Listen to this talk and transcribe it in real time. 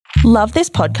Love this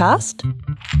podcast?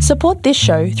 Support this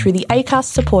show through the Acast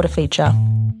supporter feature.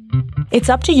 It's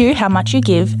up to you how much you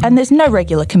give, and there's no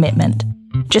regular commitment.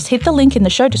 Just hit the link in the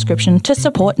show description to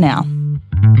support now.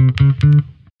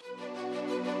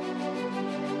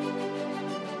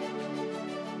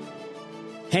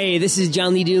 Hey, this is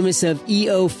John Lee Dumas of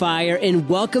EO Fire, and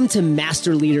welcome to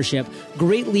Master Leadership.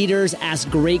 Great leaders ask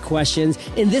great questions,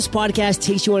 and this podcast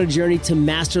takes you on a journey to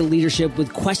master leadership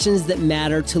with questions that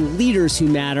matter to leaders who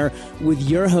matter with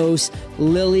your host,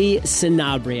 Lily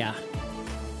Sanabria.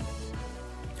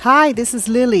 Hi, this is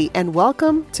Lily, and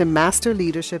welcome to Master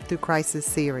Leadership Through Crisis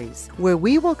series, where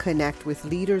we will connect with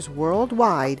leaders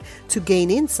worldwide to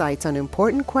gain insights on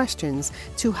important questions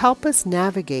to help us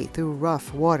navigate through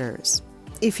rough waters.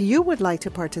 If you would like to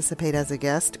participate as a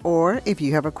guest, or if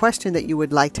you have a question that you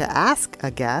would like to ask a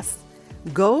guest,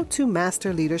 go to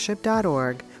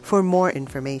masterleadership.org for more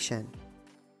information.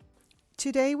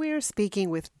 Today we are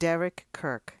speaking with Derek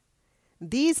Kirk.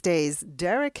 These days,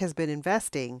 Derek has been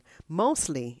investing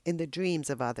mostly in the dreams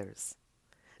of others.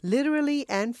 Literally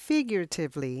and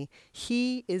figuratively,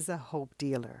 he is a hope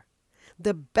dealer.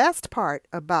 The best part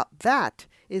about that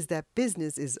is that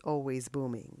business is always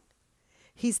booming.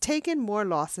 He's taken more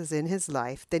losses in his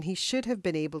life than he should have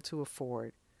been able to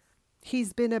afford.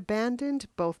 He's been abandoned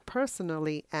both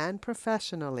personally and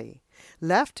professionally,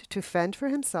 left to fend for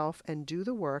himself and do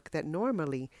the work that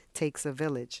normally takes a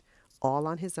village, all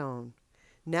on his own.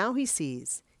 Now he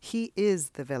sees he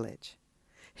is the village.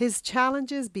 His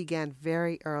challenges began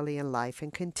very early in life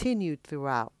and continued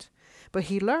throughout, but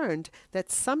he learned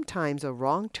that sometimes a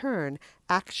wrong turn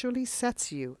actually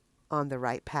sets you on the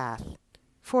right path.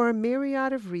 For a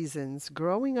myriad of reasons,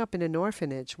 growing up in an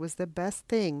orphanage was the best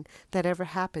thing that ever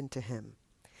happened to him.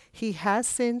 He has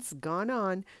since gone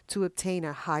on to obtain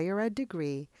a higher ed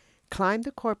degree, climb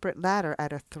the corporate ladder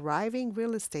at a thriving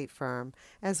real estate firm,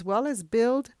 as well as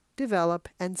build, develop,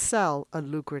 and sell a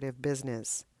lucrative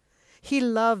business. He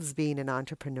loves being an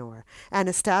entrepreneur, and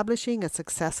establishing a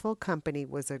successful company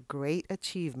was a great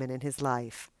achievement in his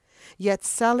life. Yet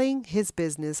selling his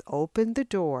business opened the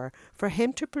door for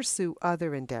him to pursue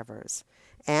other endeavors,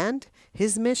 and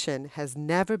his mission has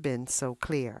never been so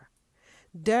clear.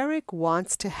 Derek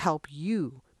wants to help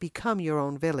you become your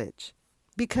own village,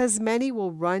 because many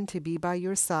will run to be by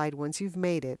your side once you've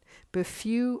made it, but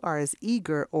few are as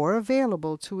eager or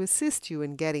available to assist you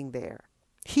in getting there.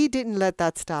 He didn't let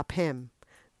that stop him.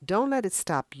 Don't let it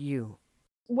stop you.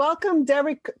 Welcome,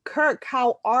 Derek Kirk.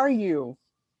 How are you?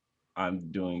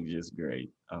 I'm doing just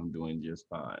great. I'm doing just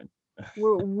fine.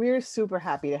 We're super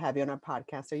happy to have you on our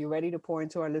podcast. Are you ready to pour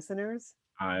into our listeners?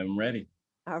 I'm ready.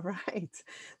 All right.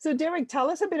 So, Derek,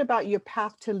 tell us a bit about your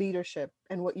path to leadership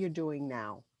and what you're doing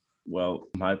now. Well,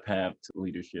 my path to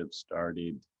leadership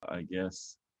started, I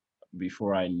guess,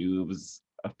 before I knew it was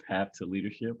a path to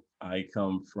leadership. I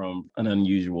come from an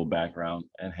unusual background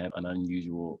and had an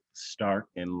unusual start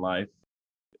in life.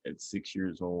 At 6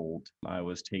 years old, I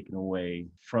was taken away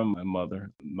from my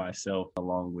mother, myself,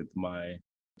 along with my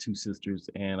two sisters,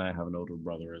 and I have an older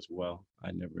brother as well.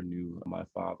 I never knew my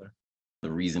father.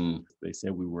 The reason they said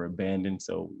we were abandoned,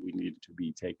 so we needed to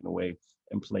be taken away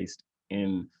and placed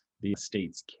in the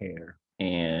state's care.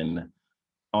 And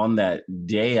on that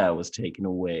day I was taken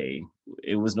away,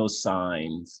 it was no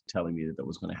signs telling me that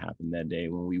was going to happen that day.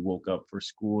 When we woke up for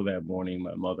school that morning,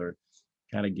 my mother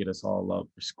kind of get us all up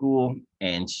for school,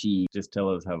 and she just tell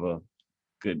us, have a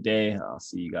good day. I'll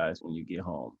see you guys when you get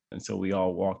home. And so we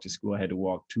all walked to school. I had to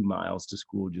walk 2 miles to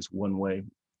school just one way.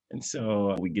 And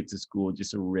so we get to school,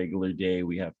 just a regular day.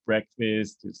 We have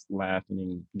breakfast, just laughing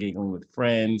and giggling with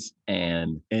friends.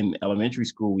 And in elementary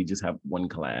school, we just have one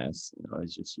class.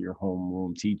 It's just your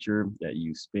homeroom teacher that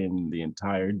you spend the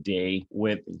entire day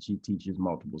with, and she teaches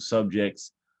multiple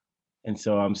subjects. And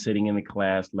so I'm sitting in the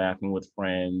class laughing with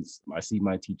friends. I see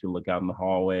my teacher look out in the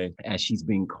hallway. As she's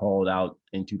being called out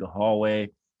into the hallway,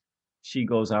 she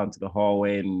goes out into the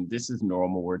hallway, and this is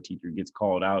normal where a teacher gets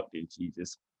called out and she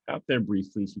just out there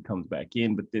briefly. She comes back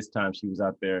in, but this time she was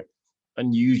out there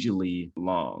unusually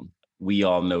long. We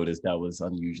all noticed that was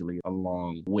unusually a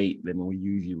long wait than we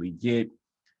usually get.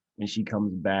 When she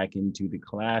comes back into the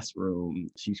classroom,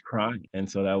 she's crying. And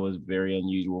so that was very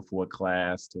unusual for a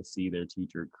class to see their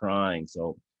teacher crying.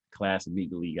 So class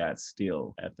immediately got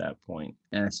still at that point.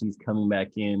 And she's coming back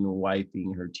in,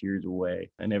 wiping her tears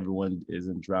away, and everyone is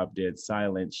in drop dead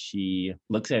silence. She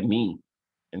looks at me.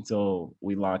 And so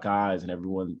we lock eyes and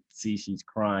everyone sees she's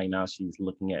crying. Now she's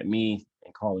looking at me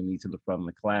and calling me to the front of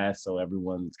the class. So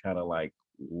everyone's kind of like,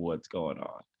 what's going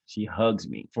on? She hugs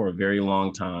me for a very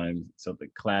long time. So the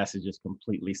class is just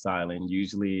completely silent.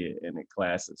 Usually in a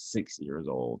class of 6 years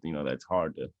old, that's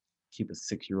hard to keep a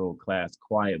 6-year-old class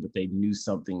quiet, but they knew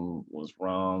something was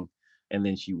wrong. And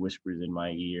then she whispers in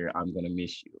my ear, "I'm going to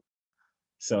miss you."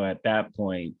 So at that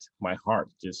point, my heart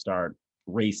just started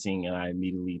racing, and I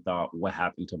immediately thought, what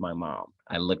happened to my mom?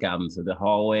 I look out into the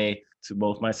hallway to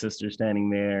both my sisters standing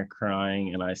there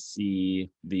crying, and I see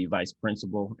the vice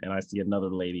principal, and I see another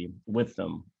lady with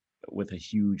them with a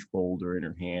huge folder in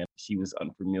her hand. She was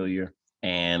unfamiliar.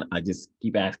 And I just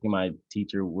keep asking my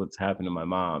teacher what's happened to my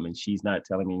mom, and she's not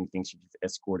telling me anything. She's just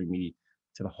escorting me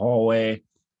to the hallway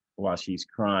while she's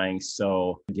crying.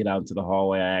 So I get out into the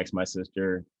hallway. I ask my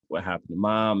sister what happened to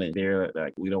mom, and they're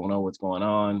like, "We don't know what's going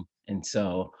on." And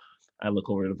so I look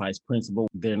over to the vice principal.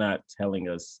 They're not telling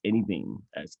us anything.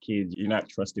 As kids, you're not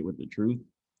trusted with the truth.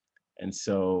 And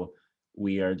so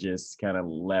we are just kind of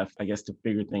left, I guess, to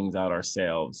figure things out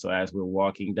ourselves. So as we're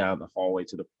walking down the hallway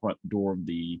to the front door of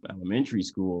the elementary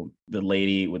school, the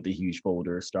lady with the huge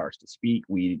folder starts to speak.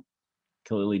 We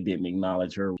clearly didn't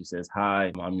acknowledge her. She says,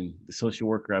 "Hi, I'm the social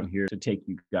worker. I'm here to take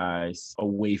you guys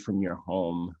away from your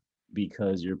home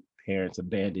because your parents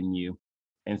abandoned you."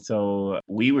 And so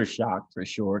we were shocked for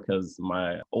sure, because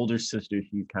my older sister,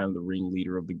 she's kind of the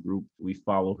ringleader of the group. We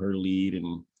follow her lead.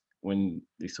 And when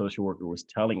the social worker was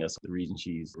telling us the reason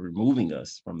she's removing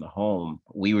us from the home,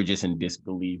 we were just in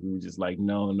disbelief. We were just like,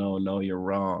 "No, no, no, you're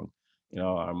wrong.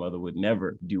 Our mother would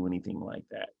never do anything like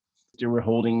that." They were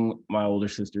holding my older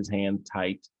sister's hand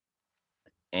tight,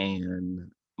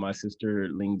 and my sister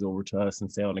leans over to us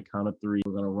and said, "On the count of three,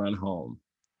 we're going to run home."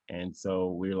 And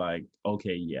so we're like,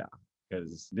 okay, yeah,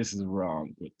 because this is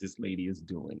wrong what this lady is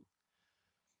doing.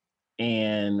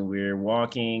 And we're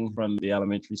walking from the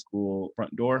elementary school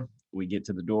front door. We get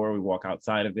to the door, we walk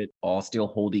outside of it, all still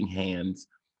holding hands,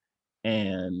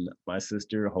 and my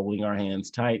sister holding our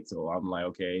hands tight. So I'm like,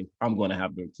 okay, I'm going to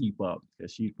have to keep up,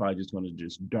 because she's probably just going to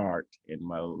just dart. And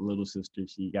my little sister,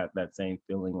 she got that same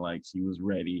feeling, like she was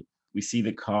ready. We see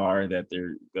the car that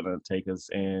they're going to take us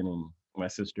in, and my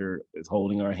sister is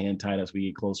holding our hand tight as we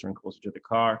get closer and closer to the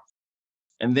car.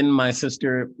 And then my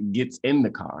sister gets in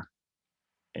the car,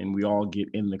 and we all get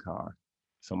in the car.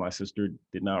 So my sister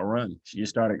did not run. She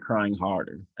just started crying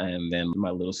harder. And then my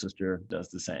little sister does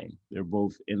the same. They're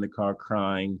both in the car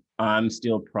crying. I'm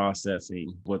still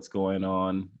processing what's going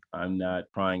on. I'm not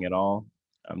crying at all.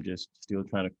 I'm just still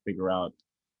trying to figure out,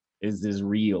 is this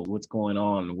real? What's going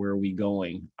on? Where are we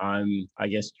going? I'm, I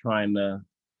guess, trying to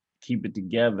keep it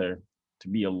together, to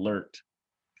be alert.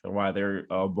 So while they're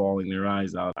bawling their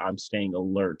eyes out, I'm staying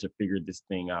alert to figure this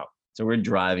thing out. So we're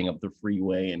driving up the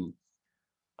freeway, and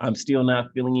I'm still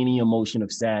not feeling any emotion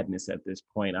of sadness at this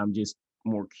point. I'm just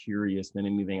more curious than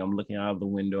anything. I'm looking out of the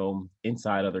window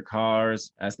inside other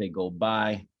cars as they go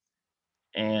by.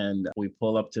 And we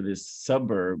pull up to this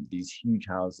suburb, these huge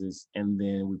houses, and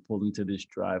then we pull into this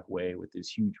driveway with this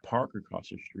huge park across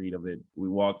the street of it. We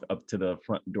walk up to the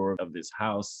front door of this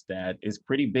house that is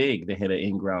pretty big. They had an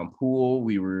in-ground pool.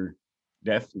 We were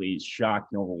definitely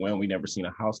shocked and overwhelmed. We never seen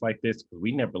a house like this, because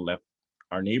we never left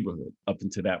our neighborhood up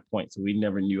until that point. So we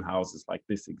never knew houses like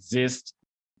this exist.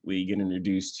 We get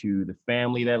introduced to the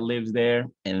family that lives there,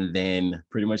 and then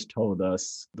pretty much told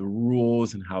us the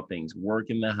rules and how things work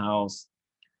in the house.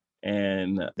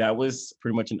 And that was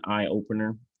pretty much an eye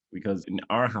opener, because in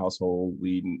our household,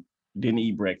 we didn't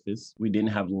eat breakfast. We didn't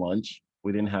have lunch.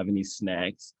 We didn't have any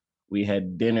snacks. We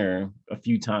had dinner a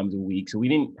few times a week. So we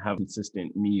didn't have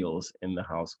consistent meals in the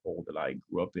household that I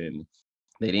grew up in.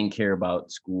 They didn't care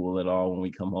about school at all. When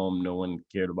we come home, no one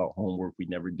cared about homework. We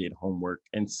never did homework.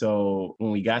 And so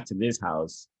when we got to this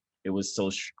house, it was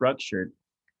so structured.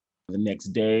 The next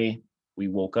day, we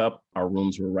woke up, our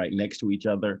rooms were right next to each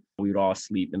other. We would all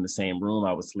sleep in the same room.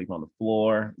 I would sleep on the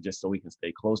floor just so we can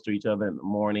stay close to each other. In the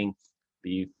morning,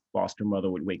 the foster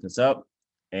mother would wake us up,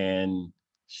 and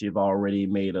she'd already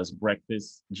made us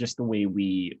breakfast just the way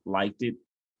we liked it.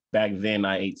 Back then,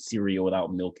 I ate cereal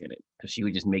without milk in it, because she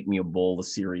would just make me a bowl of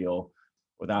cereal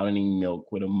without any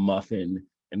milk with a muffin.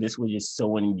 And this was just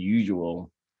so unusual.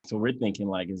 So we're thinking,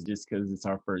 like, it's just because it's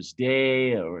our first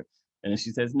day, or, and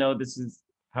she says, "No, this is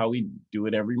how we do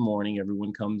it every morning.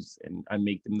 Everyone comes and I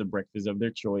make them the breakfast of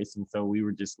their choice." And so we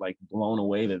were just like blown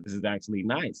away that this is actually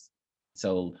nice.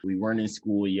 So we weren't in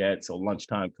school yet. So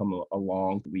lunchtime come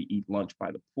along. We eat lunch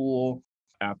by the pool.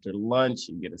 After lunch,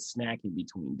 you get a snack in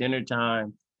between dinner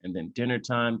time. And then dinner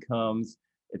time comes.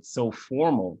 It's so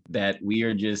formal that we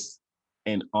are just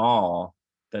in awe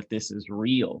that this is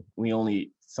real. We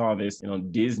only saw this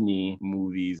on Disney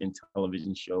movies and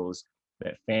television shows,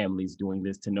 that families doing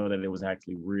this. To know that it was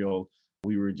actually real,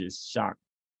 we were just shocked.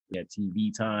 We had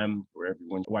TV time where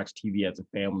everyone watched TV as a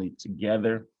family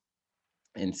together.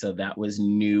 And so that was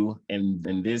new. And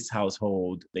in this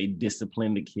household, they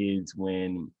discipline the kids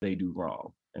when they do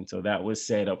wrong. And so that was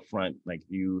said up front, like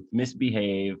you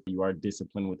misbehave, you are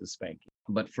disciplined with a spanking.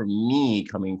 But for me,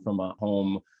 coming from a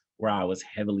home where I was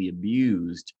heavily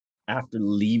abused, after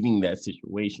leaving that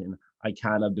situation, I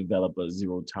kind of developed a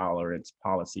zero tolerance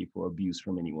policy for abuse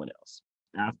from anyone else.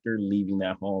 After leaving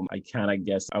that home, I kind of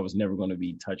guessed I was never going to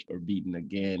be touched or beaten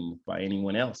again by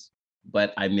anyone else.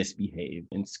 But I misbehaved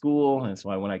in school. And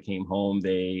so when I came home,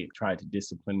 they tried to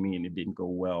discipline me and it didn't go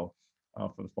well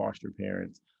for the foster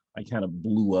parents. I kind of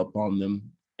blew up on them.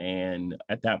 And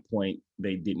at that point,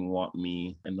 they didn't want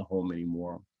me in the home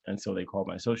anymore. And so they called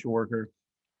my social worker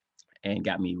and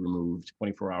got me removed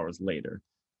 24 hours later.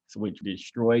 So which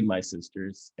destroyed my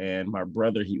sisters and my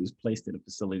brother. He was placed in a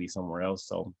facility somewhere else.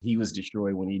 So he was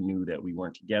destroyed when he knew that we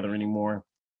weren't together anymore.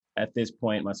 At this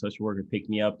point, my social worker picked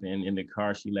me up, and in the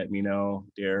car, she let me know,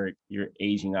 Derek, you're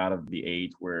aging out of the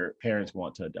age where parents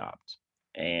want to adopt,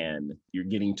 and you're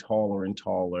getting taller and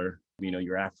taller. You know,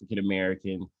 you're African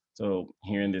American. So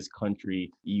here in this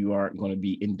country, you aren't going to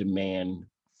be in demand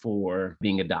for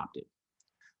being adopted.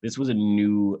 This was a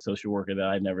new social worker that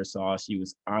I never saw. She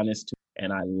was honest,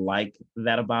 and I like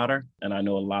that about her. And I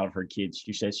know a lot of her kids,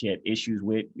 she said she had issues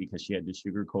with because she had to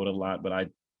sugarcoat a lot, but I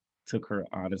took her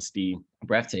honesty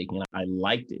breathtaking. I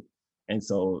liked it. And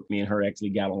so me and her actually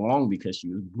got along because she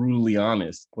was brutally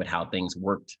honest with how things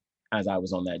worked as I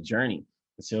was on that journey.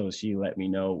 So she let me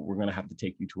know, we're going to have to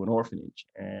take you to an orphanage.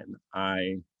 And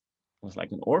I was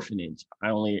like, an orphanage? I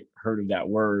only heard of that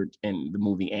word in the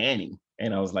movie Annie.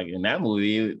 And I was like, in that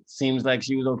movie, it seems like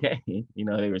she was okay. You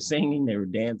know, they were singing, they were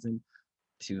dancing.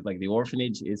 She was like, the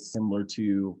orphanage is similar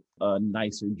to a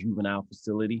nicer juvenile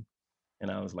facility. And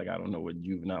I was like, I don't know what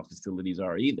juvenile facilities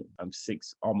are either. I'm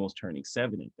 6, almost turning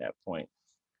 7 at that point.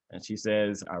 And she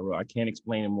says, I can't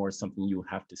explain it more. It's something you'll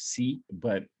have to see,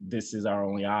 but this is our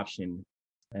only option.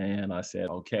 And I said,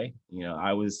 okay. You know,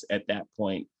 I was at that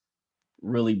point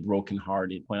really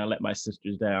brokenhearted when I let my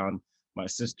sisters down. My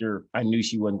sister, I knew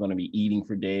she wasn't going to be eating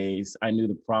for days. I knew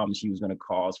the problem she was going to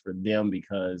cause for them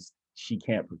because she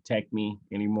can't protect me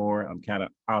anymore. I'm kind of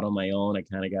out on my own. I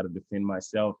kind of got to defend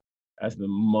myself. As the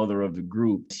mother of the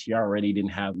group, she already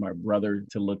didn't have my brother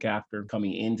to look after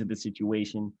coming into the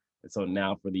situation. And so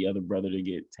now for the other brother to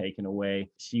get taken away,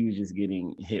 she was just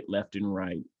getting hit left and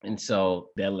right. And so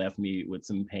that left me with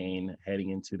some pain heading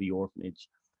into the orphanage.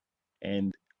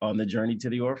 And on the journey to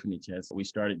the orphanage, as we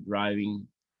started driving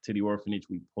to the orphanage,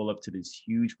 we pull up to this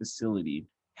huge facility,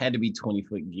 had to be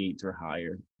 20-foot gates or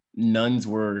higher. Nuns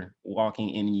were walking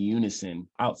in unison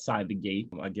outside the gate,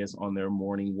 I guess on their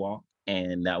morning walk.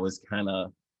 And that was kind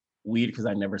of weird because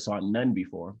I never saw a nun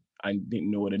before. I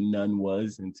didn't know what a nun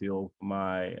was until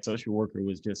my social worker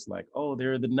was just like, oh,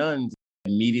 there are the nuns.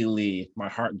 Immediately, my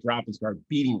heart dropped and started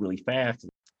beating really fast.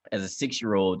 As a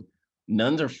 6-year-old,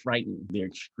 nuns are frightening. They're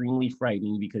extremely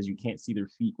frightening because you can't see their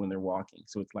feet when they're walking.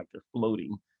 So it's like they're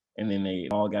floating. And then they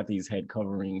all got these head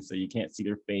coverings, so you can't see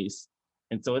their face.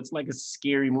 And so it's like a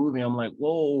scary movie. I'm like,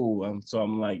 whoa. So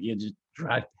I'm like, yeah, just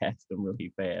drive past them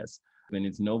really fast. And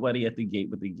it's nobody at the gate,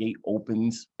 but the gate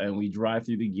opens and we drive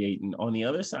through the gate. And on the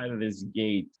other side of this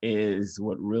gate is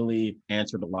what really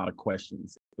answered a lot of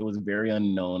questions. It was very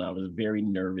unknown. I was very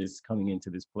nervous coming into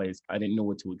this place. I didn't know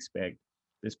what to expect.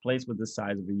 This place was the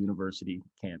size of a university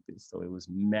campus. So it was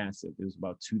massive. It was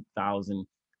about 2,000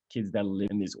 kids that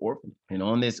live in this orphanage. And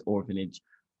on this orphanage,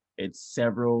 it's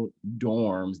several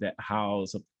dorms that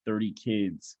house up to 30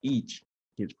 kids each,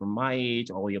 kids from my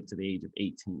age all the way up to the age of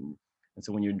 18. And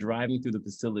so when you're driving through the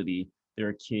facility, there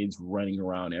are kids running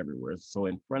around everywhere. So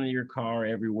in front of your car,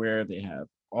 everywhere, they have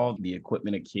all the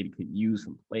equipment a kid could use,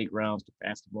 from playgrounds to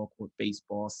basketball court,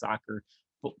 baseball, soccer,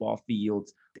 football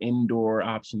fields, indoor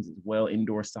options as well,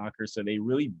 indoor soccer. So they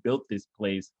really built this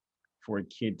place for a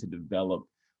kid to develop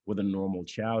with a normal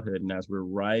childhood. And as we're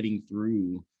riding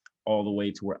through all the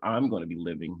way to where I'm going to be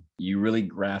living, you really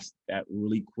grasp that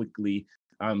really quickly.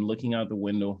 I'm looking out the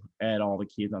window at all the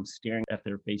kids. I'm staring at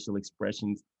their facial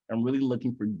expressions. I'm really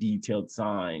looking for detailed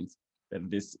signs that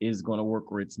this is going to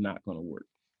work or it's not going to work.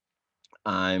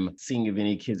 I'm seeing if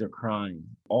any kids are crying.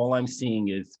 All I'm seeing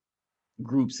is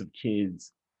groups of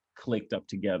kids clicked up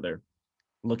together,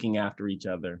 looking after each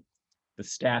other. The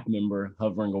staff member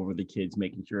hovering over the kids,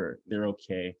 making sure they're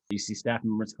okay. You see staff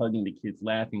members hugging the kids,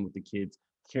 laughing with the kids,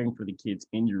 caring for the kids'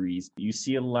 injuries. You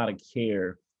see a lot of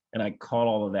care. And I caught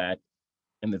all of that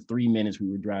in the 3 minutes we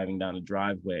were driving down the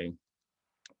driveway.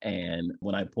 And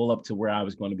when I pull up to where I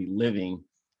was going to be living,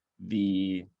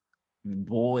 the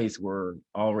boys were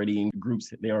already in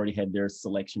groups. They already had their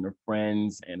selection of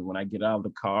friends. And when I get out of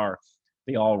the car,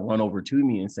 they all run over to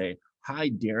me and say, "Hi,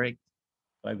 Derek."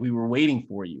 Like we were waiting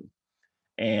for you.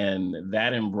 And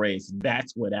that embrace,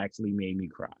 that's what actually made me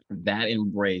cry. That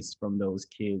embrace from those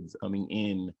kids coming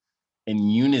in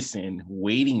unison,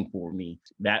 waiting for me,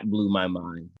 that blew my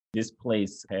mind. This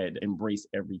place had embraced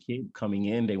every kid coming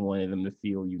in. They wanted them to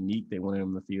feel unique. They wanted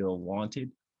them to feel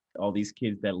wanted. All these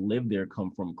kids that live there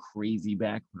come from crazy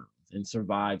backgrounds and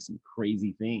survived some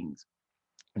crazy things.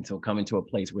 And so coming to a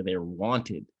place where they're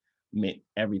wanted meant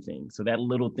everything. So that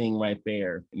little thing right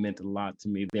there meant a lot to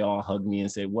me. They all hugged me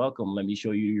and said, welcome, let me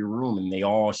show you your room. And they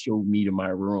all showed me to my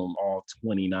room, all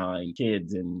 29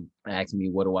 kids, and asked me,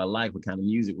 what do I like? What kind of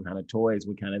music? What kind of toys?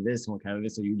 What kind of this? What kind of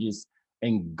this? So you just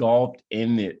engulfed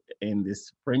in it, in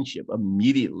this friendship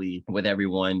immediately with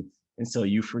everyone. And so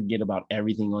you forget about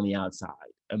everything on the outside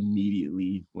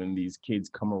immediately when these kids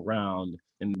come around.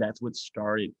 And that's what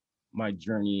started my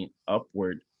journey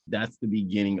upward. That's the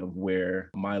beginning of where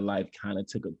my life kind of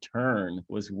took a turn,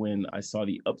 was when I saw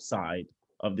the upside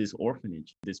of this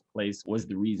orphanage. This place was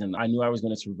the reason I knew I was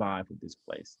going to survive with this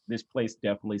place. This place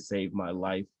definitely saved my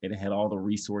life. It had all the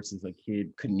resources a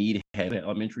kid could need. It had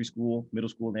elementary school, middle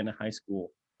school, and a high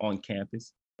school on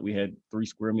campus. We had 3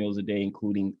 square meals a day,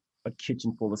 including a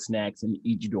kitchen full of snacks in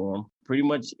each dorm. Pretty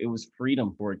much it was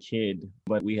freedom for a kid,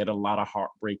 but we had a lot of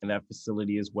heartbreak in that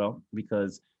facility as well,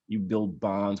 because you build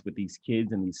bonds with these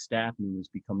kids, and these staff members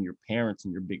become your parents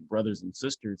and your big brothers and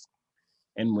sisters.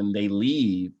 And when they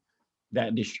leave,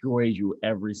 that destroys you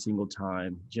every single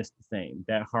time, just the same.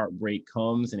 That heartbreak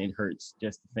comes and it hurts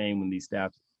just the same when these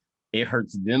staff, it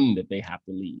hurts them that they have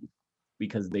to leave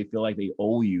because they feel like they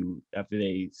owe you after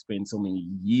they spend so many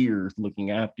years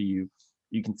looking after you.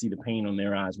 You can see the pain on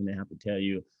their eyes when they have to tell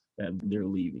you that they're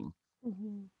leaving.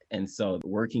 Mm-hmm. And so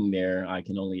working there, I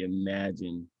can only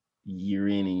imagine year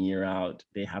in and year out,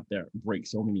 they have to break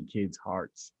so many kids'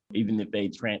 hearts. Even if they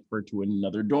transfer to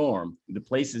another dorm, the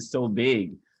place is so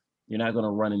big, you're not going to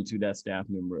run into that staff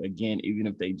member again, even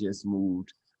if they just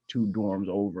moved 2 dorms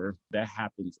over. That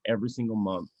happens every single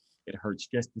month. It hurts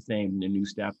just the same. When the new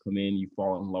staff come in, you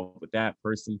fall in love with that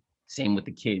person. Same with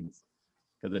the kids,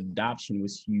 because adoption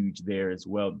was huge there as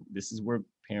well. This is where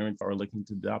parents are looking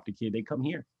to adopt a kid. They come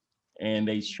here and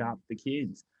they shop the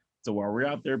kids. So while we're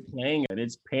out there playing, and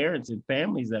it's parents and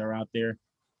families that are out there,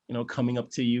 coming up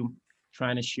to you,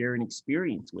 trying to share an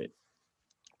experience with,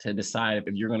 to decide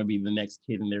if you're going to be the next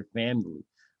kid in their family.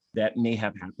 That may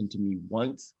have happened to me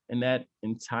once in that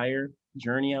entire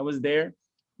journey I was there,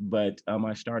 but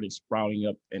I started sprouting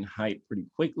up in height pretty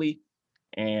quickly.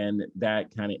 And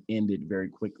that kind of ended very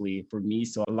quickly for me.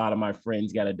 So a lot of my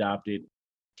friends got adopted.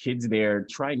 Kids there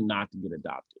try not to get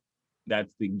adopted.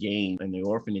 That's the game in the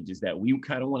orphanage, is that we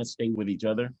kind of want to stay with each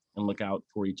other and look out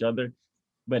for each other,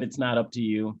 but it's not up to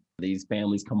you. These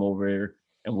families come over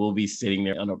and we'll be sitting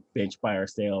there on a bench by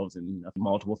ourselves, and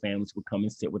multiple families will come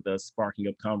and sit with us, sparking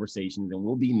up conversations, and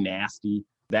we'll be nasty.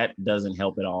 That doesn't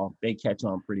help at all. They catch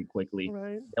on pretty quickly.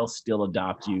 Right. They'll still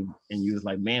adopt you. And you was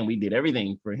like, man, we did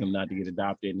everything for him not to get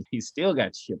adopted, and he still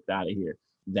got shipped out of here.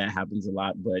 That happens a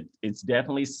lot, but it's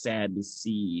definitely sad to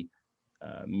see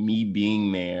me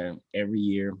being there every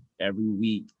year, every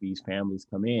week. These families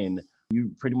come in,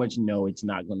 you pretty much know it's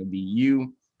not going to be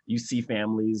you. You see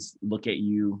families look at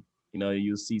you,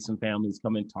 you'll see some families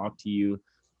come and talk to you,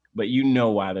 but you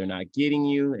know why they're not getting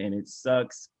you, and it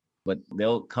sucks. But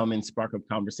they'll come and spark up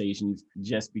conversations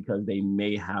just because they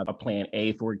may have a plan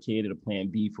A for a kid and a plan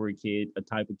B for a kid, a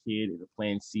type of kid, and a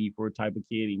plan C for a type of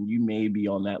kid. And you may be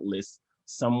on that list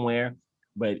somewhere,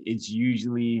 but it's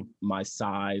usually my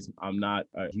size. I'm not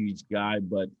a huge guy,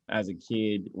 but as a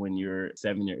kid, when you're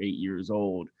 7 or 8 years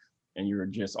old and you're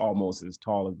just almost as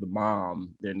tall as the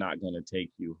mom, they're not going to take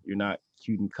you. You're not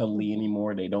cute and cuddly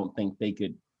anymore. They don't think they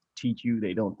could teach you.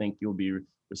 They don't think you'll be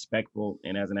respectful.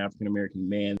 And as an African-American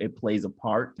man, it plays a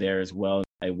part there as well.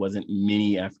 It wasn't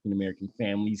many African-American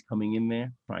families coming in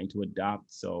there trying to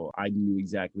adopt. So I knew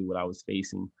exactly what I was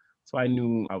facing. So I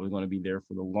knew I was going to be there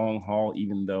for the long haul,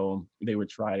 even though they would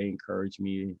try to encourage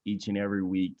me each and every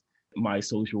week. My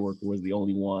social worker was the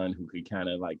only one who could kind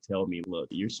of tell me, look,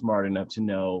 you're smart enough to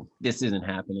know this isn't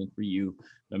happening for you.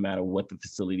 No matter what the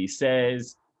facility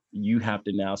says, you have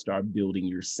to now start building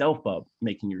yourself up,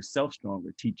 making yourself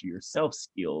stronger, teaching yourself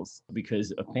skills,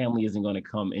 because a family isn't going to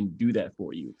come and do that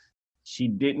for you. She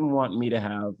didn't want me to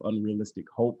have unrealistic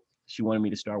hope. She wanted me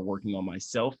to start working on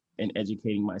myself and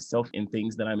educating myself in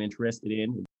things that I'm interested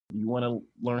in. You want to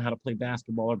learn how to play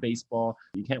basketball or baseball,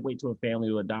 you can't wait till a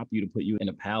family will adopt you to put you in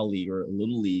a PAL league or a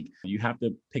little league. You have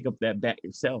to pick up that bat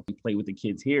yourself and play with the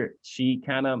kids here. She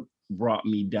kind of brought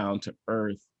me down to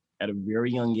earth at a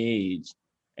very young age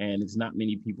And it's not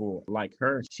many people like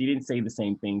her. She didn't say the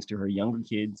same things to her younger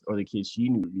kids or the kids she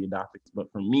knew to be adopted.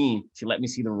 But for me, she let me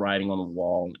see the writing on the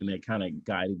wall. And that kind of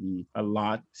guided me a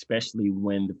lot, especially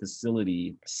when the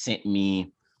facility sent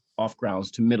me off grounds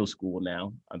to middle school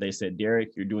now. They said,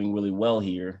 Derek, you're doing really well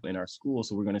here in our school.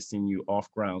 So we're going to send you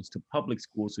off grounds to public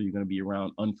school. So you're going to be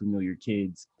around unfamiliar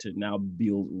kids to now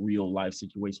build real life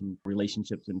situation,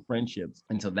 relationships and friendships.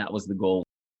 And so that was the goal.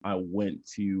 I went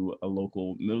to a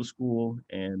local middle school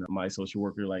and my social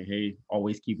worker like, hey,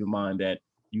 always keep in mind that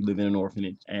you live in an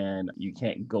orphanage and you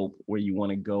can't go where you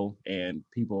want to go. And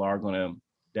people are going to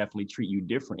definitely treat you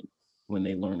different when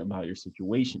they learn about your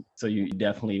situation. So you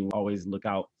definitely always look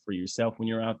out for yourself when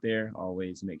you're out there.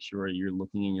 Always make sure you're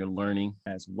looking and you're learning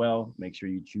as well. Make sure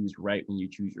you choose right when you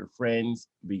choose your friends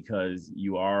because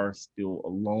you are still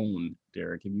alone,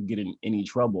 Derek. If you get in any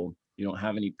trouble, you don't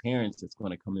have any parents that's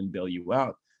going to come and bail you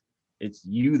out. It's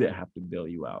you that have to bail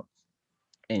you out.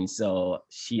 And so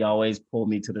she always pulled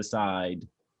me to the side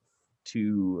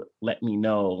to let me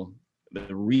know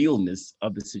the realness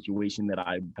of the situation that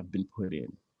I have been put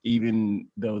in. Even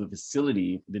though the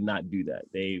facility did not do that.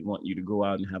 They want you to go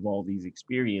out and have all these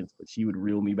experiences, but she would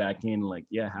reel me back in like,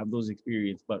 yeah, have those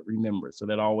experiences, but remember. So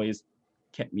that always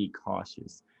kept me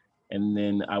cautious. And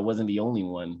then I wasn't the only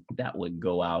one that would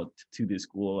go out to this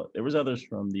school. There was others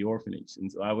from the orphanage. And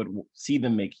so I would see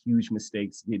them make huge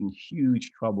mistakes, get in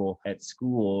huge trouble at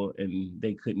school, and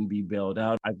they couldn't be bailed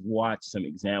out. I've watched some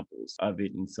examples of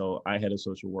it. And so I had a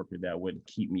social worker that would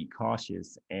keep me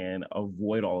cautious and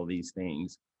avoid all of these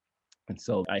things. And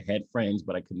so I had friends,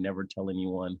 but I could never tell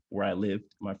anyone where I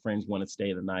lived. My friends want to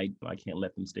stay the night. I can't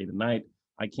let them stay the night.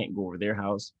 I can't go over their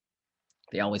house.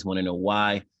 They always want to know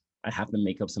why. I have to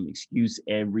make up some excuse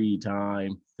every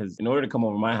time because in order to come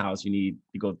over my house, you need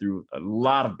to go through a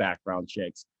lot of background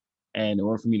checks. And in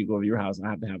order for me to go over your house, I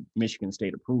have to have Michigan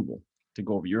State approval to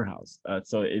go over your house.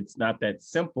 So it's not that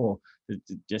simple to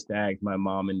just ask my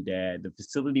mom and dad. The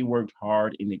facility worked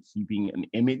hard into keeping an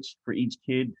image for each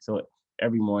kid. So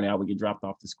every morning I would get dropped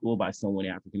off to school by someone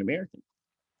African American.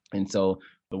 And so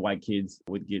the white kids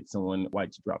would get someone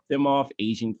white to drop them off.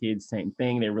 Asian kids, same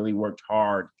thing. They really worked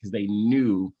hard because they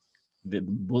knew that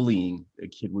the bullying a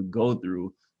kid would go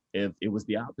through if it was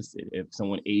the opposite. If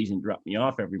someone Asian dropped me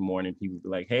off every morning, people would be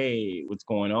like, hey, what's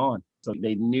going on? So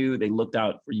they knew, they looked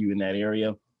out for you in that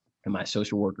area. And my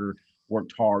social worker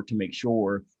worked hard to make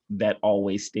sure that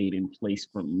always stayed in place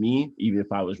for me, even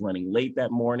if I was running late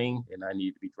that morning and I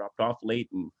needed to be dropped off late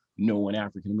and no one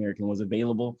African American was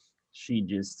available. She'd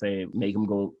just say, make them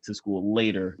go to school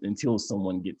later until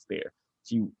someone gets there.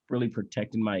 She really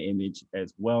protected my image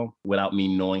as well without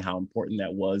me knowing how important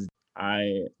that was.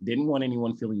 I didn't want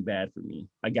anyone feeling bad for me.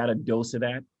 I got a dose of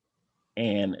that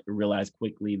and realized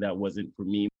quickly that wasn't for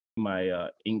me. My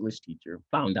English teacher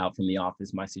found out from the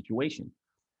office my situation.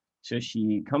 So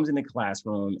she comes in the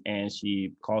classroom and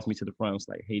she calls me to the front. It's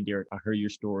like, hey, Derek, I heard your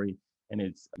story and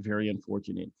it's very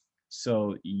unfortunate.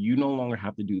 So you no longer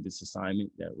have to do this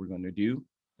assignment that we're going to do.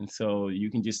 And so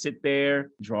you can just sit there,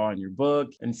 draw in your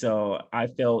book. And so I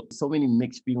felt so many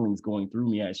mixed feelings going through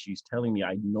me as she's telling me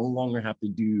I no longer have to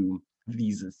do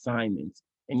these assignments.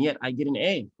 And yet I get an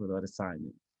A for that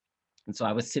assignment. And so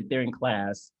I would sit there in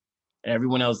class,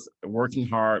 everyone else working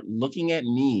hard, looking at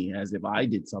me as if I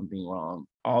did something wrong,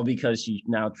 all because she's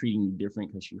now treating me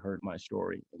different because she heard my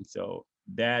story. And so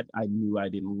that I knew I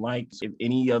didn't like. If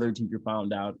any other teacher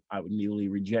found out, I would immediately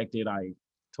reject it. I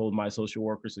told my social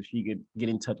worker so she could get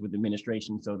in touch with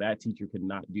administration so that teacher could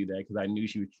not do that because I knew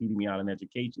she was cheating me out of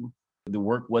education. The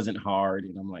work wasn't hard.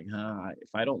 And I'm like, if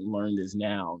I don't learn this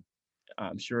now,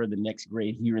 I'm sure the next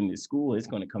grade here in this school is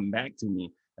going to come back to me.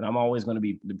 And I'm always going to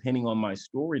be depending on my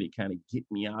story to kind of get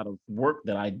me out of work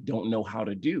that I don't know how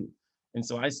to do. And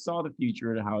so I saw the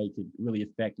future and how it could really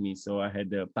affect me. So I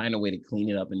had to find a way to clean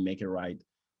it up and make it right.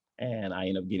 And I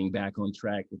ended up getting back on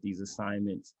track with these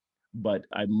assignments. But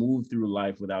I moved through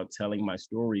life without telling my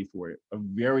story for a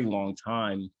very long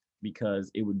time because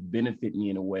it would benefit me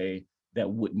in a way that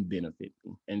wouldn't benefit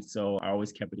me. And so I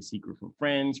always kept it a secret from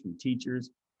friends, from teachers,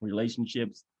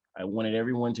 relationships. I wanted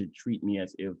everyone to treat me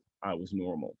as if I was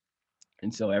normal.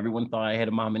 And so everyone thought I had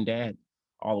a mom and dad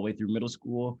all the way through middle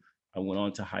school. I went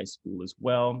on to high school as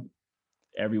well.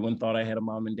 Everyone thought I had a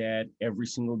mom and dad every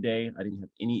single day. I didn't have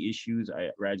any issues. I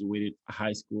graduated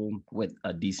high school with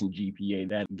a decent GPA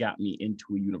that got me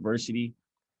into a university.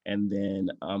 And then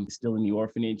I'm still in the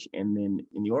orphanage. And then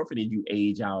in the orphanage, you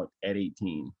age out at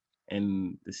 18.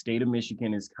 And the state of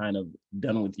Michigan is kind of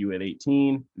done with you at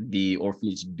 18. The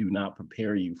orphanage do not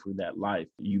prepare you for that life.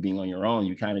 You being on your own,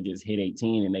 you kind of just hit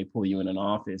 18 and they pull you in an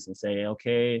office and say,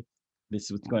 okay, this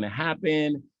is what's going to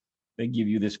happen. They give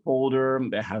you this folder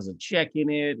that has a check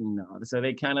in it. And so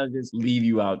they kind of just leave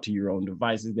you out to your own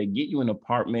devices. They get you an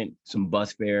apartment, some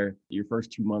bus fare, your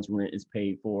first 2 months rent is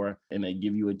paid for, and they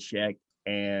give you a check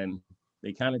and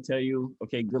they kind of tell you,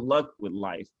 okay, good luck with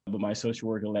life. But my social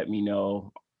worker let me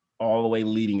know all the way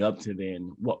leading up to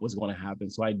then what was going to happen.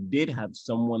 So I did have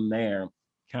someone there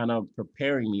kind of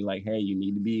preparing me like, hey, you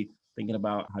need to be thinking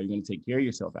about how you're going to take care of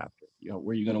yourself after,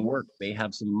 where you're going to work. They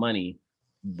have some money,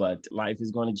 but life is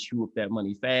going to chew up that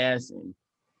money fast. And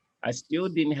I still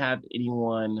didn't have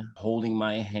anyone holding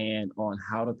my hand on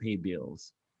how to pay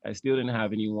bills. I still didn't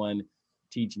have anyone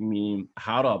teaching me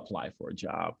how to apply for a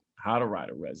job, how to write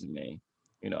a resume,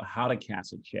 how to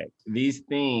cash a check. These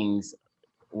things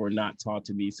were not taught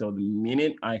to me. So the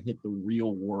minute I hit the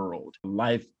real world,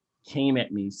 life came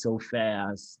at me so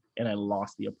fast and I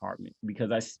lost the apartment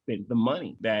because I spent the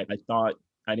money that I thought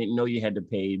I didn't know you had to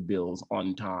pay bills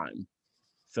on time.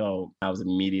 So I was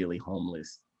immediately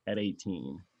homeless at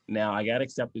 18. Now I got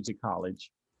accepted to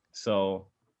college. So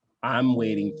I'm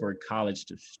waiting for college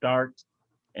to start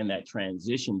and that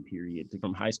transition period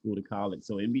from high school to college.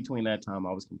 So in between that time,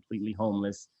 I was completely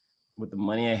homeless. With the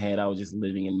money I had, I was just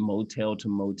living in motel to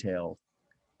motel,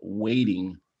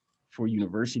 waiting for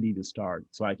university to start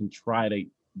so I can try to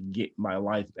get my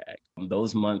life back.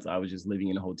 Those months, I was just living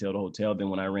in hotel to hotel. Then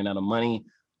when I ran out of money,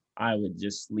 I would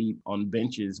just sleep on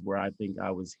benches where I think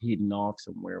I was hidden off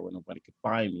somewhere where nobody could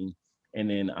find me. And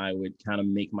then I would kind of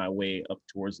make my way up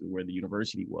towards where the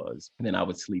university was. And then I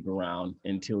would sleep around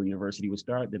until university would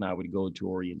start. Then I would go to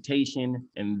orientation.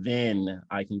 And then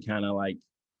I can kind of like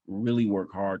really work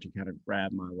hard to kind of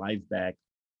grab my life back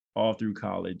all through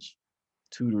college,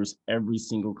 tutors every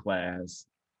single class.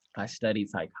 I studied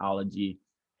psychology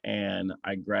and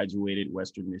I graduated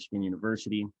Western Michigan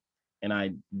University. And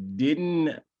I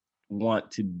didn't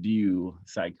want to do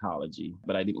psychology,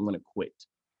 but I didn't want to quit.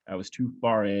 I was too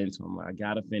far in, so I'm like, I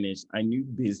gotta finish. I knew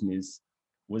business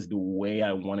was the way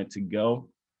I wanted to go,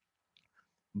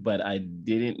 but I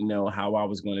didn't know how I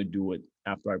was going to do it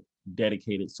after I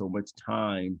dedicated so much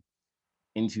time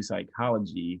into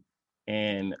psychology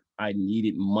and I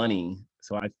needed money.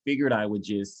 So I figured I would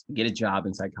just get a job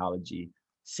in psychology,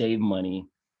 save money,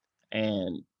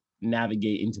 and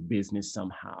navigate into business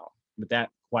somehow. But that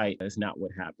quite is not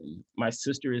what happened. My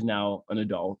sister is now an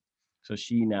adult. So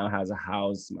she now has a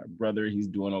house. My brother, he's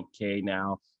doing okay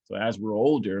now. So as we're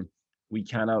older, we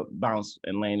kind of bounced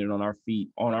and landed on our feet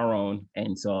on our own.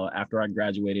 And so after I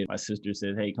graduated, my sister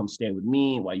said, hey, come stay with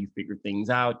me while you figure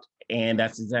things out. And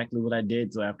that's exactly what I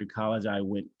did. So after college, I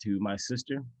went to my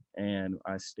sister and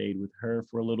I stayed with her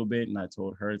for a little bit. And I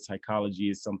told her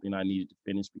psychology is something I needed to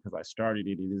finish because I started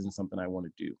it. It isn't something I want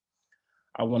to do.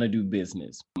 I want to do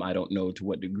business. I don't know to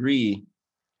what degree.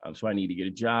 So I need to get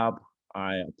a job.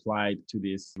 I applied to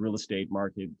this real estate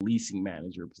market leasing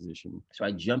manager position. So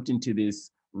I jumped into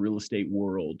this real estate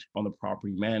world on the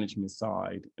property management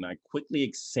side, and I quickly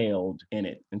excelled in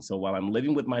it. And so while I'm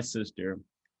living with my sister,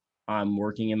 I'm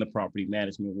working in the property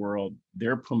management world.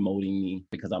 They're promoting me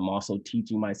because I'm also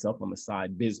teaching myself on the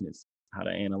side business, how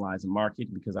to analyze a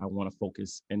market, because I want to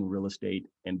focus in real estate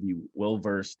and be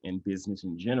well-versed in business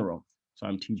in general. So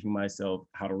I'm teaching myself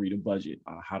how to read a budget,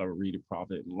 how to read a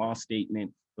profit and loss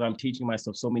statement. But I'm teaching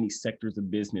myself so many sectors of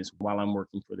business while I'm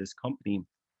working for this company.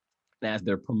 And as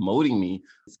they're promoting me,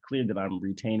 it's clear that I'm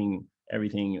retaining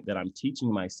everything that I'm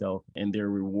teaching myself and they're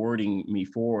rewarding me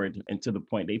for it. And to the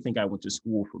point, they think I went to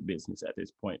school for business at this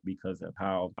point because of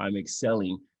how I'm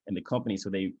excelling in the company. So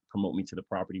they promote me to the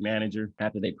property manager.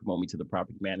 After they promote me to the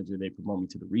property manager, they promote me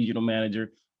to the regional manager.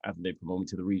 After they promote me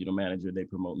to the regional manager, they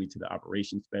promote me to the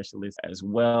operations specialist as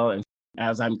well. And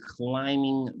as I'm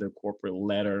climbing the corporate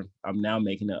ladder, I'm now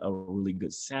making a really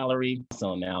good salary.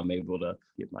 So now I'm able to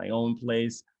get my own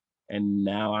place. And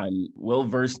now I'm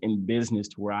well-versed in business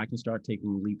to where I can start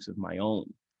taking leaps of my own.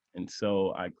 And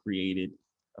so I created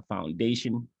a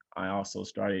foundation. I also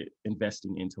started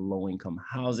investing into low-income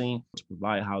housing to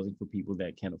provide housing for people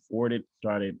that can't afford it.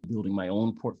 Started building my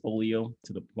own portfolio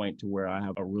to the point to where I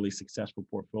have a really successful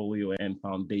portfolio and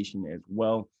foundation as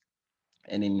well.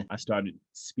 And then I started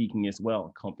speaking as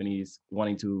well, companies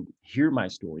wanting to hear my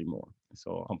story more.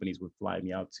 So companies would fly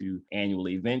me out to annual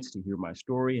events to hear my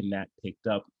story, and that picked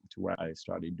up to where I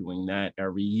started doing that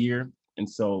every year. And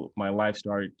so my life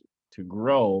started to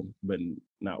grow, but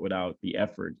not without the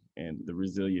effort and the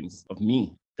resilience of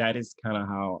me. That is kind of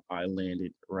how I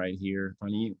landed right here in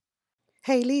front of you.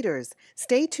 Hey leaders,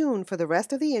 stay tuned for the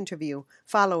rest of the interview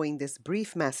following this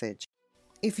brief message.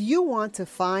 If you want to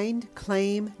find,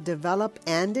 claim, develop,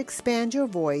 and expand your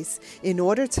voice in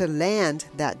order to land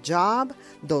that job,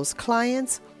 those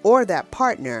clients, or that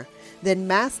partner, then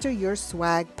Master Your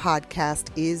Swag podcast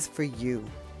is for you.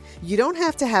 You don't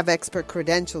have to have expert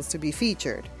credentials to be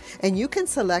featured, and you can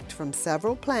select from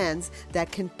several plans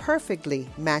that can perfectly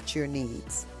match your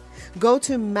needs. Go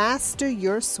to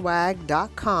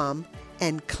masteryourswag.com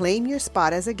and claim your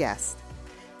spot as a guest,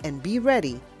 and be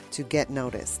ready to get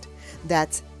noticed.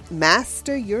 That's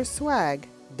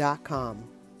masteryourswag.com.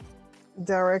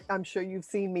 Derek, I'm sure you've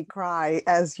seen me cry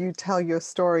as you tell your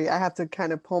story. I have to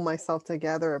kind of pull myself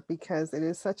together because it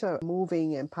is such a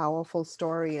moving and powerful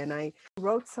story. And I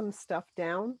wrote some stuff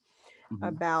down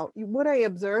about what I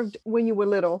observed when you were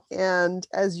little. And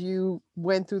as you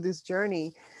went through this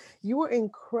journey, you were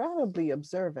incredibly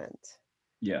observant.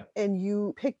 Yeah. And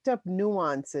you picked up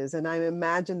nuances. And I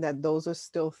imagine that those are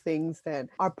still things that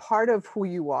are part of who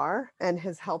you are and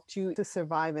has helped you to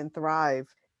survive and thrive.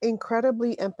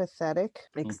 Incredibly empathetic,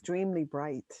 extremely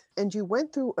bright. And you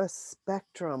went through a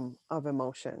spectrum of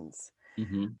emotions.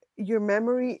 Your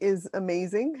memory is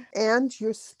amazing and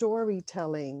your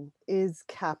storytelling is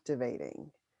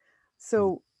captivating.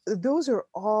 So those are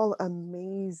all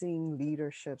amazing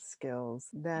leadership skills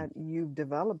that you've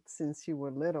developed since you were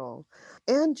little.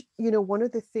 And, one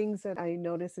of the things that I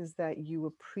notice is that you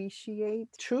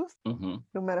appreciate truth, no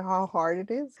matter how hard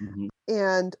it is,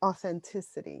 and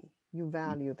authenticity. You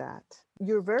value that.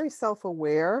 You're very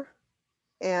self-aware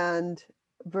and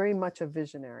very much a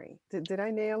visionary. Did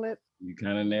I nail it? You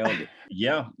kind of nailed it.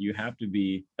 Yeah, you have to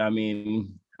be. I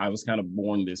mean, I was kind of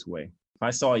born this way. If I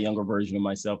saw a younger version of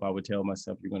myself, I would tell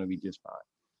myself, you're going to be just fine.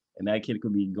 And that kid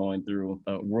could be going through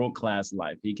a world-class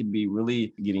life. He could be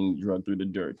really getting drugged through the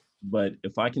dirt. But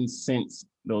if I can sense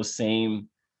those same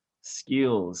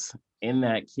skills in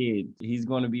that kid, he's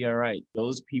going to be all right.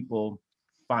 Those people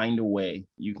find a way.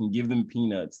 You can give them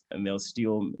peanuts and they'll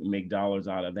still make dollars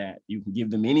out of that. You can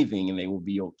give them anything and they will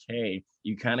be okay.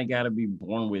 You kind of got to be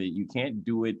born with it. You can't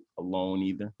do it alone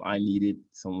either. I needed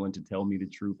someone to tell me the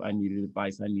truth. I needed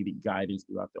advice. I needed guidance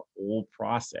throughout the whole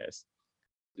process.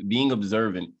 Being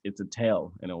observant, it's a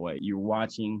tell in a way. You're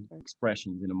watching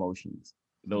expressions and emotions.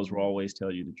 Those will always tell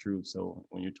you the truth. So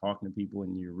when you're talking to people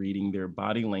and you're reading their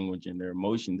body language and their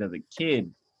emotions as a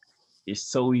kid, it's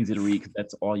so easy to read because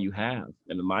that's all you have.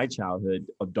 And in my childhood,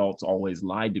 adults always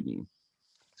lied to me.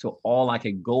 So all I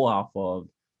could go off of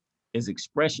is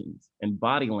expressions and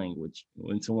body language.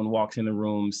 When someone walks in the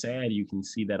room sad, you can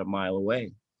see that a mile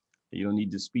away. You don't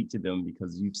need to speak to them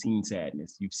because you've seen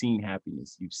sadness, you've seen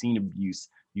happiness, you've seen abuse,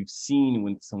 you've seen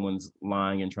when someone's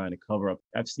lying and trying to cover up.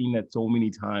 I've seen that so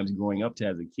many times growing up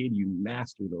as a kid. You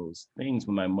master those things.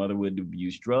 When my mother would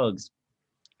abuse drugs,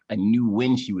 I knew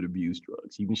when she would abuse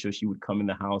drugs. Even though she would come in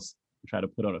the house and try to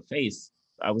put on a face,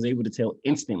 I was able to tell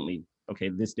instantly, okay,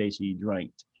 this day she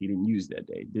drank, she didn't use that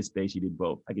day. This day she did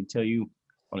both. I could tell you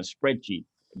on a spreadsheet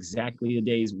exactly the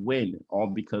days when, all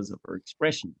because of her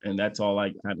expression. And that's all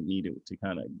I kind of needed to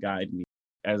kind of guide me.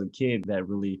 As a kid, that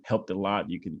really helped a lot.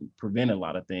 You can prevent a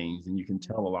lot of things and you can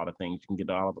tell a lot of things. You can get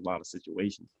out of a lot of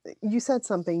situations. You said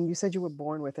something, you said you were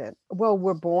born with it. Well,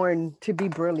 we're born to be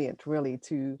brilliant, really,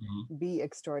 to be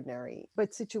extraordinary.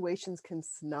 But situations can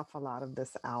snuff a lot of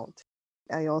this out.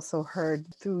 I also heard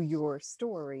through your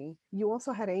story, you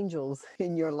also had angels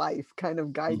in your life kind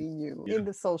of guiding you, in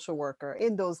the social worker,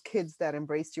 in those kids that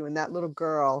embraced you, and that little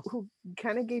girl who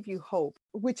kind of gave you hope,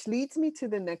 which leads me to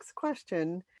the next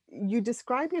question. You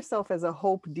describe yourself as a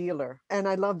hope dealer, and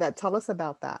I love that. Tell us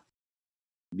about that.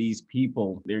 These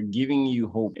people, they're giving you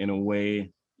hope in a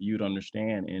way you'd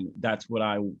understand. And that's what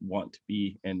I want to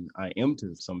be. And I am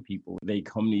to some people. They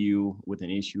come to you with an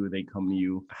issue. They come to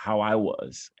you how I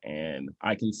was. And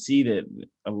I can see that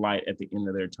a light at the end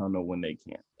of their tunnel when they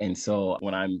can't. And so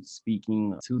when I'm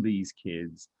speaking to these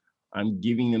kids, I'm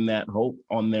giving them that hope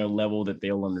on their level that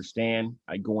they'll understand.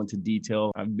 I go into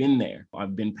detail. I've been there.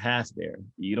 I've been past there.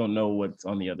 You don't know what's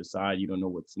on the other side. You don't know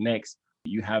what's next.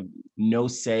 You have no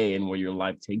say in where your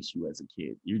life takes you as a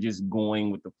kid. You're just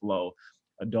going with the flow.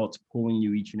 Adults pulling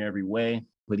you each and every way,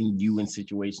 putting you in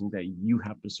situations that you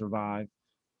have to survive.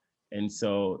 And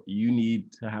so you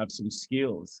need to have some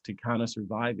skills to kind of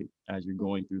survive it as you're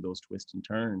going through those twists and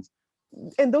turns.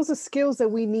 And those are skills that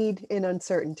we need in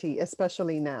uncertainty,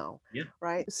 especially now,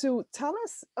 right? So tell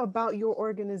us about your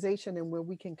organization and where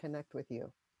we can connect with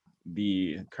you.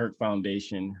 The Kirk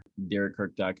Foundation,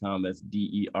 DerrickKirk.com. That's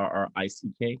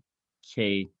DERRICK,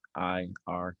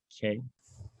 KIRK.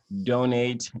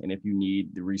 Donate, and if you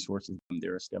need the resources,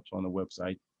 there are steps on the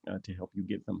website to help you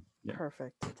get them.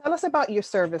 Perfect. Tell us about your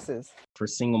services. For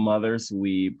single mothers,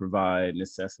 we provide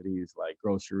necessities like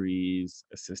groceries,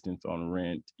 assistance on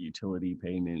rent, utility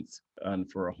payments. And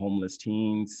for homeless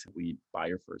teens, we buy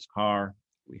your first car.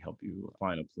 We help you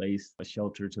find a place, a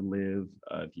shelter to live.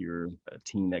 If you're a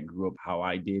teen that grew up how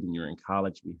I did and you're in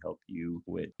college, we help you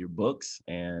with your books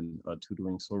and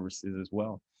tutoring services as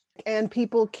well. And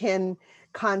people can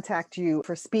contact you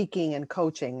for speaking and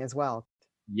coaching as well.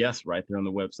 Yes, right there on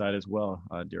the website as well,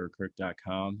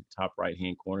 DerrickKirk.com, top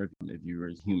right-hand corner. If you're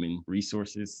a human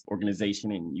resources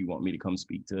organization and you want me to come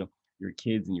speak to your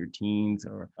kids and your teens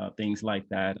or things like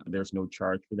that, there's no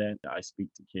charge for that. I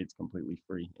speak to kids completely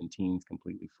free and teens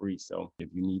completely free. So if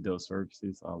you need those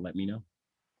services, let me know.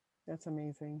 That's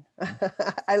amazing.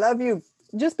 I love you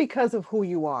just because of who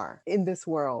you are in this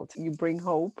world. You bring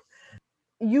hope.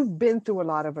 You've been through a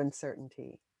lot of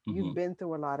uncertainty. You've been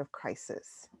through a lot of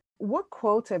crisis. What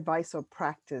quote, advice, or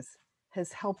practice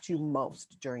has helped you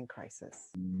most during crisis?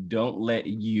 Don't let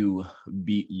you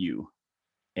beat you.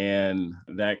 And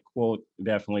that quote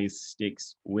definitely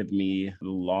sticks with me the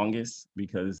longest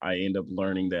because I end up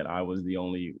learning that I was the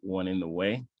only one in the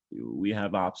way. We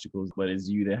have obstacles, but it's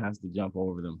you that has to jump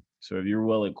over them. So if you're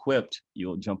well equipped,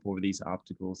 you'll jump over these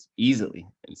obstacles easily.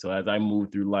 And so as I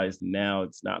move through life now,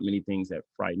 it's not many things that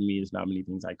frighten me. It's not many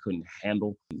things I couldn't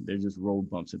handle. They're just road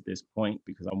bumps at this point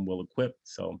because I'm well equipped.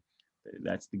 So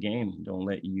that's the game. Don't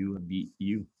let you beat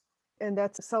you. And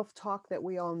that's self-talk that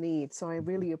we all need. So I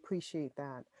really appreciate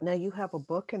that. Now you have a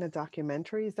book and a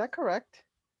documentary. Is that correct?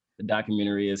 The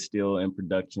documentary is still in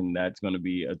production. That's going to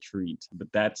be a treat, but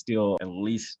that's still at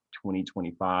least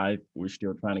 2025. We're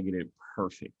still trying to get it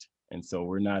perfect. And so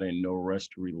we're not in no rush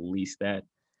to release that.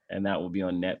 And that will be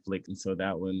on Netflix. And so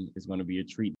that one is going to be a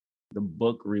treat. The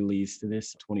book released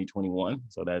this 2021.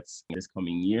 So that's this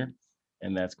coming year.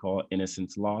 And that's called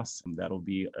Innocence Lost. That'll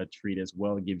be a treat as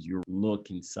well. It gives you a look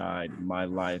inside my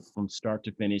life from start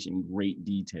to finish in great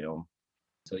detail.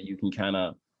 So you can kind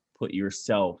of put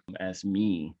yourself as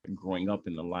me growing up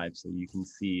in the life so you can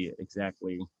see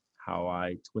exactly how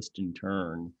I twist and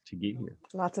turn to get here.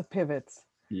 Lots of pivots.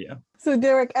 Yeah. So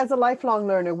Derrick, as a lifelong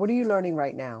learner, what are you learning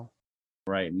right now?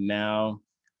 Right now,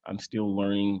 I'm still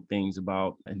learning things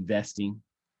about investing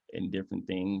in different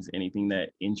things, anything that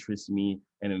interests me,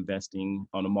 and investing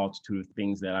on a multitude of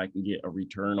things that I can get a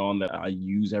return on that I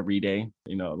use every day.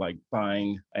 Like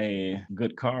buying a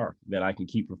good car that I can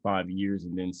keep for 5 years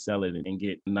and then sell it and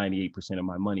get 98% of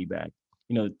my money back.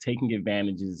 Taking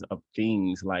advantages of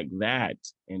things like that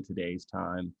in today's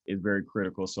time is very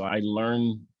critical. So I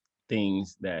learn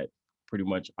things that pretty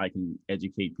much I can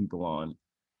educate people on.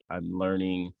 I'm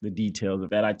learning the details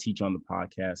that I teach on the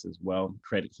podcast as well.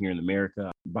 Credit here in America,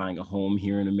 buying a home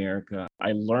here in America.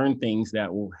 I learn things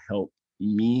that will help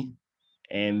me,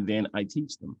 and then I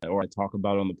teach them or I talk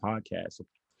about it on the podcast.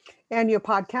 And your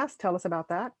podcast, tell us about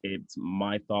that. It's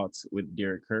My Thoughts with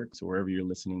Derrick Kirk. So wherever you're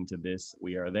listening to this,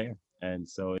 we are there. And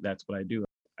so that's what I do.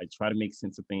 I try to make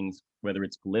sense of things, whether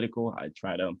it's political. I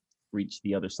try to reach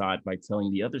the other side by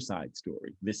telling the other side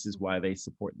story. This is why they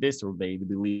support this or they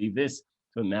believe this.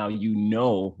 So now you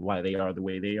know why they are the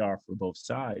way they are for both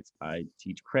sides. I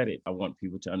teach credit. I want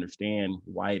people to understand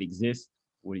why it exists,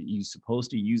 what you're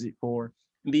supposed to use it for.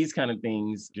 And these kind of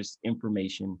things, just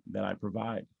information that I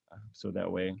provide. So that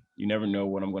way you never know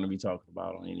what I'm going to be talking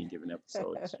about on any given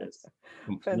episode. It's just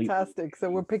completely Fantastic. So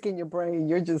we're picking your brain.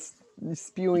 You're just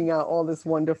spewing out all this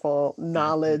wonderful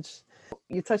knowledge.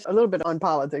 You touched a little bit on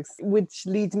politics, which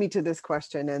leads me to this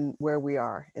question and where we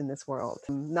are in this world,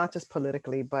 not just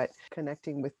politically, but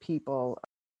connecting with people.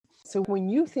 So when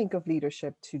you think of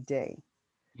leadership today,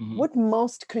 what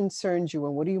most concerns you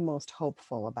and what are you most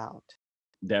hopeful about?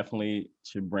 Definitely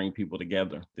should bring people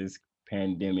together. This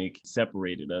pandemic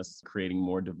separated us. Creating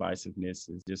more divisiveness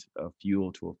is just a fuel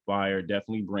to a fire.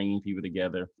 Definitely bringing people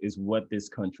together is what this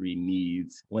country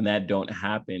needs. When that don't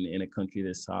happen in a country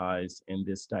this size and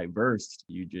this diverse,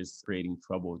 you're just creating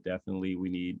trouble. Definitely we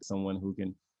need someone who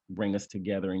can bring us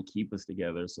together and keep us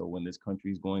together. So when this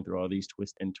country is going through all these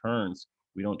twists and turns,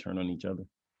 we don't turn on each other.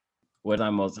 What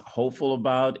I'm most hopeful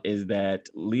about is that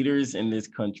leaders in this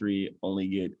country only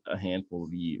get a handful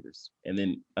of years, and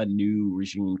then a new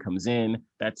regime comes in.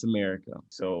 That's America.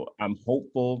 So I'm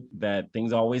hopeful that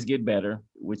things always get better,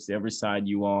 whichever side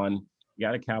you on. You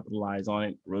got to capitalize on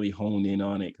it, really hone in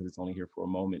on it because it's only here for a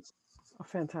moment. Oh,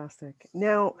 fantastic.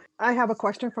 Now, I have a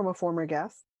question from a former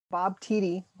guest. Bob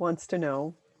Tiede wants to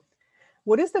know,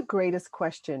 what is the greatest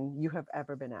question you have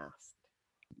ever been asked?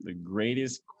 The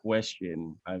greatest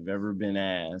question I've ever been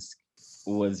asked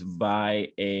was by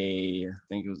I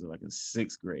think it was like a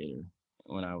sixth grader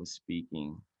when I was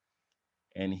speaking.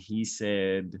 And he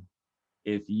said,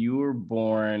 if you were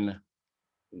born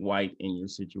white in your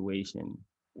situation,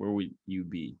 where would you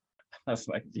be? I was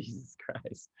like, Jesus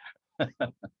Christ.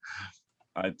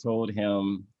 I told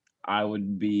him I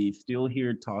would be still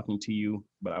here talking to you,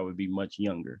 but I would be much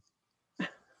younger.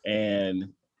 And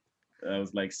I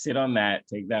was like, sit on that,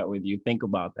 take that with you, think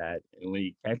about that. And when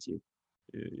you catch it,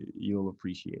 you'll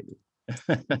appreciate it.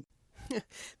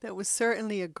 That was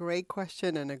certainly a great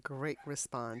question and a great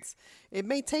response. It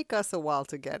may take us a while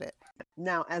to get it.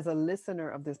 Now, as a listener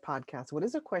of this podcast, what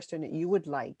is a question that you would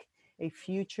like a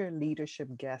future leadership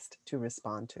guest to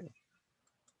respond to?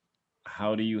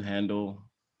 How do you handle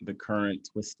the current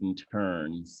twists and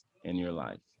turns in your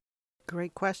life?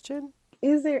 Great question.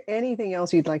 Is there anything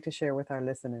else you'd like to share with our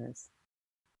listeners?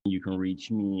 You can reach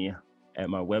me at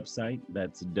my website.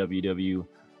 That's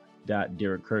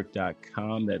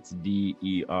www.derrick.kirk.com. That's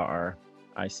DERRICK,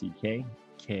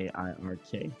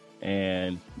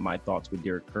 and My Thoughts with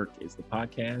Derrick Kirk is the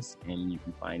podcast, and you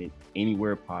can find it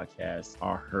anywhere podcasts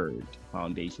are heard.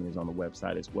 Foundation is on the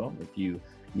website as well. If you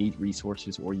need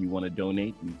resources or you want to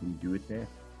donate, you can do it there.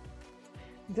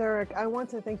 Derrick, I want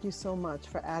to thank you so much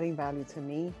for adding value to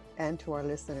me and to our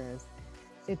listeners.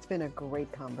 It's been a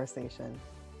great conversation.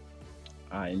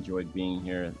 I enjoyed being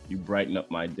here. You brighten up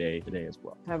my day today as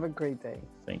well. Have a great day.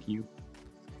 Thank you.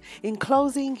 In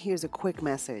closing, here's a quick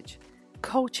message.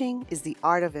 Coaching is the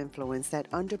art of influence that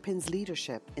underpins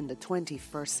leadership in the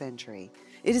 21st century.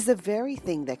 It is the very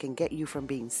thing that can get you from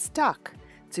being stuck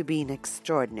to being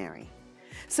extraordinary.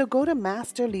 So go to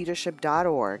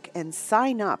masterleadership.org and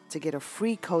sign up to get a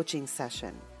free coaching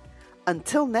session.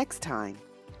 Until next time,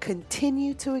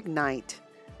 continue to ignite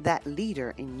that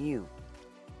leader in you.